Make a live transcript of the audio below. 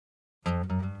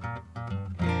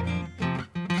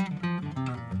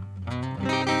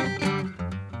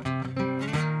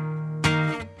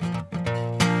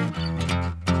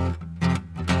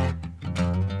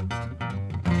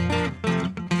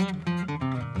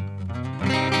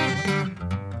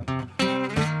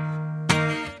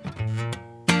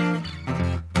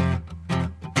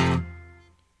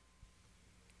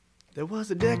There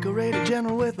was a decorated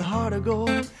general with a heart of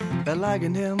gold that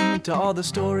likened him to all the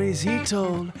stories he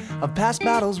told of past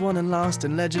battles won and lost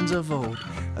and legends of old.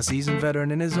 A seasoned veteran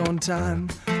in his own time,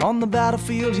 on the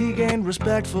battlefield he gained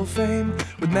respectful fame,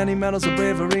 with many medals of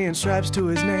bravery and stripes to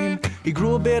his name. He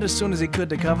grew a beard as soon as he could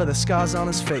to cover the scars on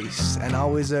his face, and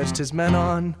always urged his men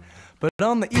on. But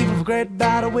on the eve of a great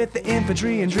battle with the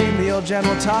infantry and dream, the old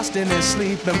general tossed in his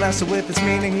sleep and wrestled with its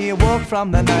meaning. He awoke from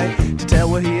the night to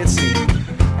tell what he had seen,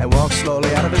 and walked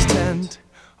slowly out of his tent.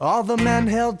 All the men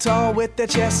held tall with their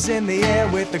chests in the air,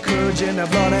 with the courage in their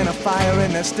blood and a fire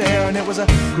in their stare. And it was a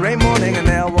great morning and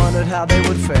they all wondered how they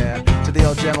would fare, till the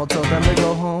old general told them to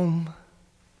go home.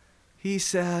 He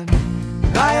said,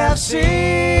 I have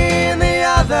seen the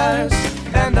others,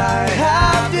 and I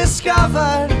have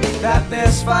discovered that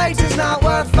this fight is not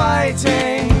worth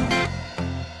fighting.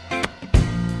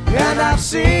 And I've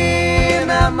seen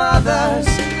their mothers,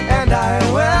 and I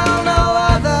will know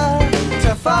other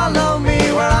to follow me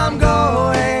where I'm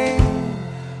going.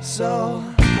 So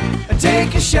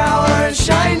take a shower and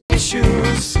shine your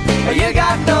shoes. You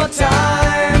got no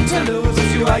time to lose.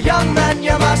 If you are young man,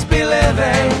 you must be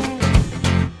living.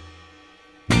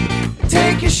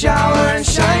 Take a shower and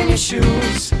shine your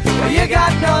shoes. You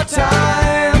got no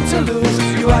time to lose.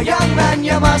 If you are young man,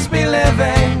 you must be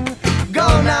living. Go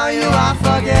now, you are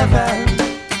forgiven.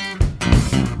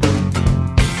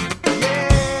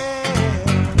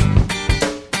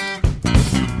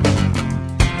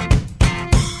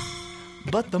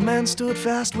 But the men stood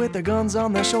fast with their guns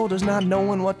on their shoulders, not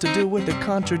knowing what to do with the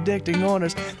contradicting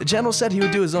orders. The general said he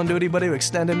would do his own duty, but he would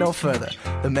extend it no further.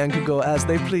 The men could go as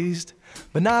they pleased,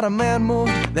 but not a man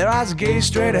moved. Their eyes gazed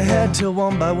straight ahead, till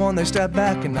one by one they stepped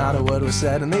back and not a word was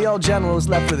said. And the old general was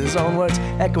left with his own words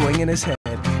echoing in his head.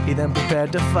 He then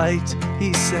prepared to fight.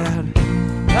 He said,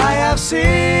 I have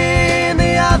seen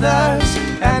the others,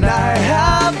 and I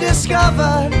have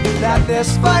discovered that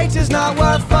this fight is not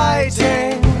worth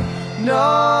fighting.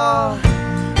 No,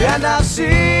 and I've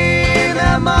seen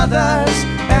their mothers,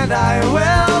 and I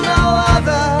will know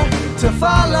other to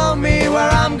follow me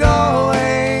where I'm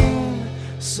going.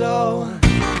 So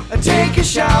take a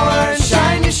shower and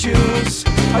shine your shoes.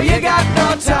 Oh, you got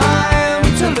no time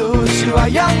to lose. You are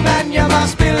young man, you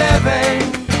must be living.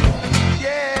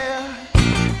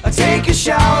 Yeah. Take a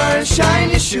shower and shine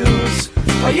your shoes.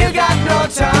 Oh, you got no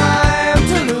time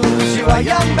to lose. You are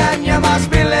young man, you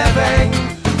must be living.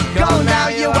 Go now,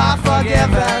 you are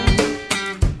forgiven.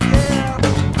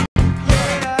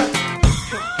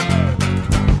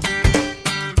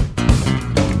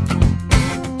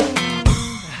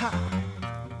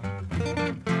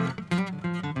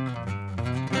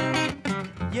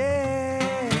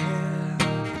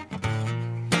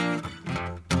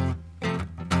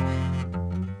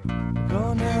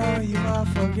 Go now, you are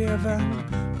forgiven.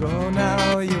 Go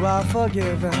now, you are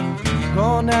forgiven.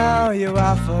 Go now, you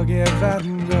are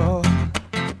forgiven. Go.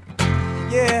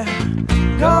 Yeah.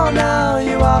 Go now,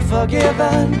 you are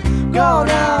forgiven. Go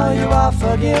now, you are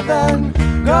forgiven.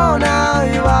 Go now,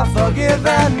 you are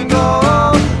forgiven. Go.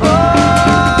 Oh,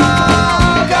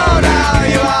 go now,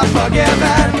 you are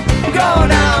forgiven. Go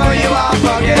now, you are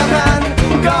forgiven.